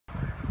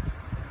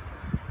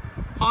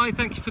Hi,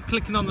 thank you for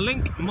clicking on the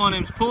link. My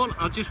name's Paul.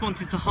 I just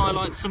wanted to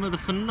highlight some of the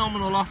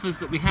phenomenal offers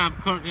that we have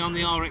currently on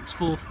the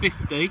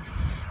RX450.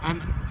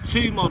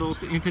 Two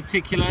models in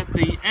particular,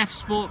 the F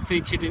Sport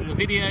featured in the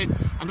video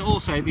and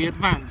also the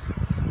Advance.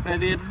 Now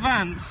the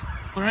Advance,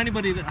 for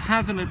anybody that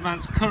has an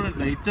Advance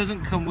currently,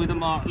 doesn't come with a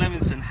Mark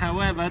Levinson.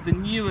 However, the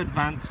new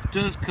Advance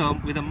does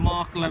come with a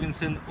Mark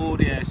Levinson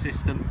audio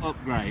system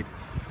upgrade.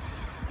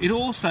 It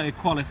also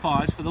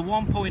qualifies for the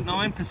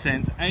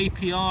 1.9%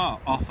 APR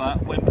offer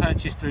when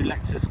purchased through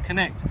Lexus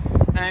Connect.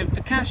 Now,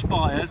 for cash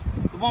buyers,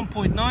 the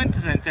 1.9%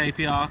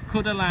 APR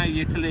could allow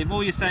you to leave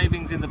all your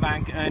savings in the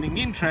bank earning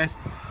interest,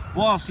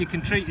 whilst you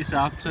can treat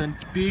yourself to a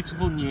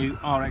beautiful new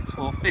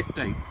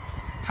RX450.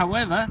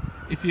 However,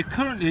 if you're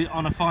currently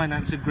on a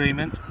finance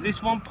agreement,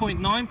 this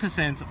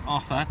 1.9%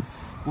 offer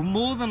will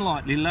more than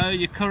likely lower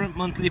your current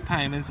monthly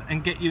payments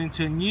and get you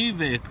into a new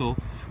vehicle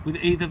with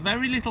either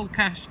very little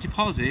cash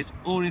deposit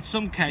or in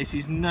some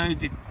cases no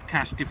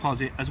cash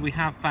deposit, as we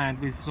have found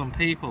with some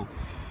people.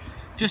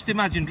 Just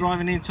imagine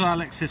driving into our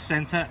Lexus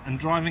Centre and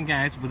driving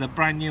out with a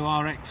brand new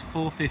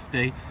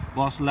RX450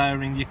 whilst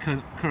lowering your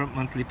current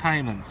monthly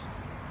payments.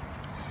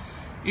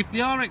 If the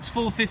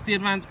RX450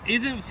 Advance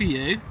isn't for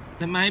you,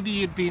 then maybe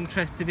you'd be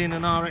interested in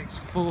an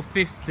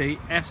RX450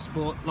 F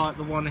Sport like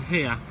the one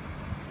here.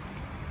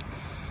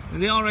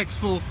 And the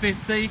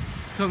RX450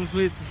 comes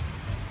with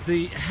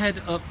the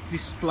head-up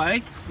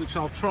display, which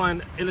I'll try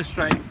and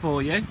illustrate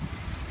for you.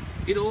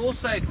 It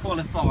also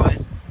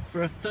qualifies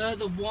for a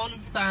further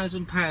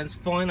 £1,000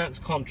 finance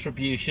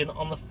contribution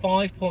on the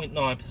 5.9%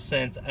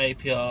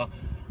 APR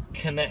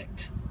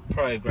Connect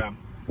program.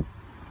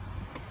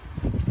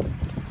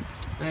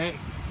 Now,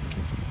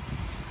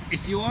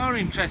 if you are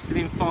interested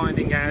in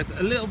finding out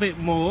a little bit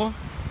more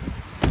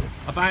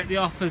about the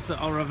offers that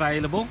are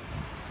available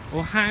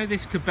or how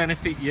this could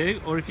benefit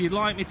you, or if you'd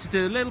like me to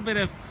do a little bit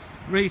of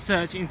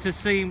research into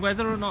seeing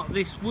whether or not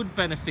this would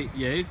benefit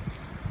you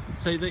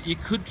so that you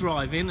could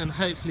drive in and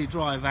hopefully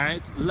drive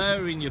out,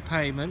 lowering your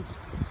payments,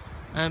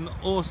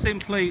 or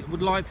simply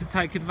would like to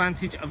take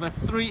advantage of a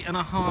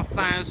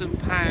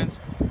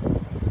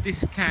 £3,500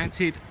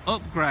 discounted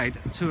upgrade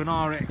to an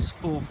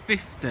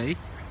RX450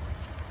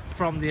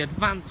 from the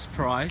Advance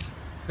price,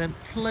 then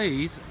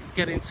please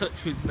get in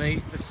touch with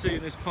me as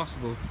soon as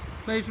possible.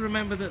 Please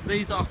remember that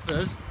these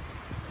offers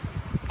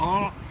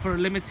are for a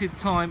limited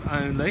time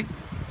only,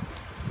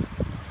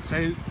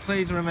 so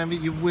please remember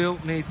you will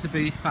need to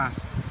be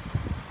fast.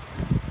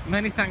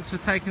 Many thanks for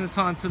taking the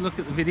time to look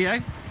at the video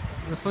and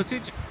the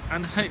footage,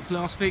 and hopefully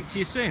I'll speak to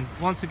you soon.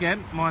 Once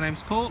again, my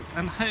name's Paul,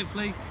 and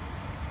hopefully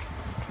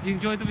you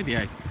enjoyed the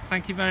video.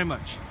 Thank you very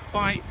much.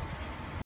 Bye.